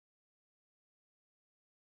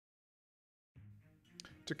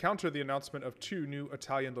To counter the announcement of two new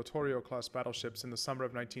Italian Littorio-class battleships in the summer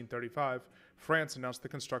of 1935, France announced the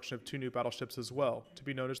construction of two new battleships as well, to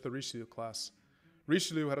be known as the Richelieu class.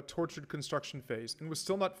 Richelieu had a tortured construction phase and was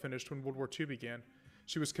still not finished when World War II began.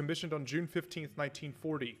 She was commissioned on June 15,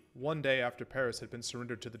 1940, one day after Paris had been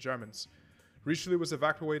surrendered to the Germans. Richelieu was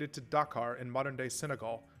evacuated to Dakar in modern-day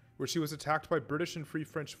Senegal, where she was attacked by British and Free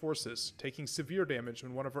French forces, taking severe damage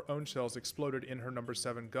when one of her own shells exploded in her No.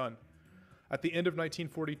 7 gun. At the end of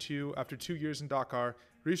 1942, after 2 years in Dakar,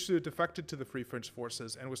 Richelieu defected to the Free French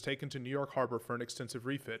forces and was taken to New York Harbor for an extensive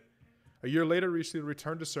refit. A year later, Richelieu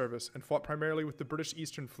returned to service and fought primarily with the British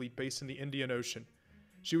Eastern Fleet based in the Indian Ocean.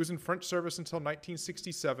 She was in French service until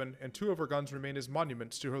 1967, and two of her guns remain as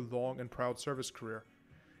monuments to her long and proud service career.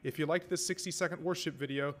 If you liked this 60-second warship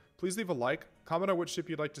video, please leave a like, comment on which ship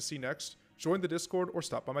you'd like to see next, join the Discord, or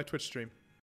stop by my Twitch stream.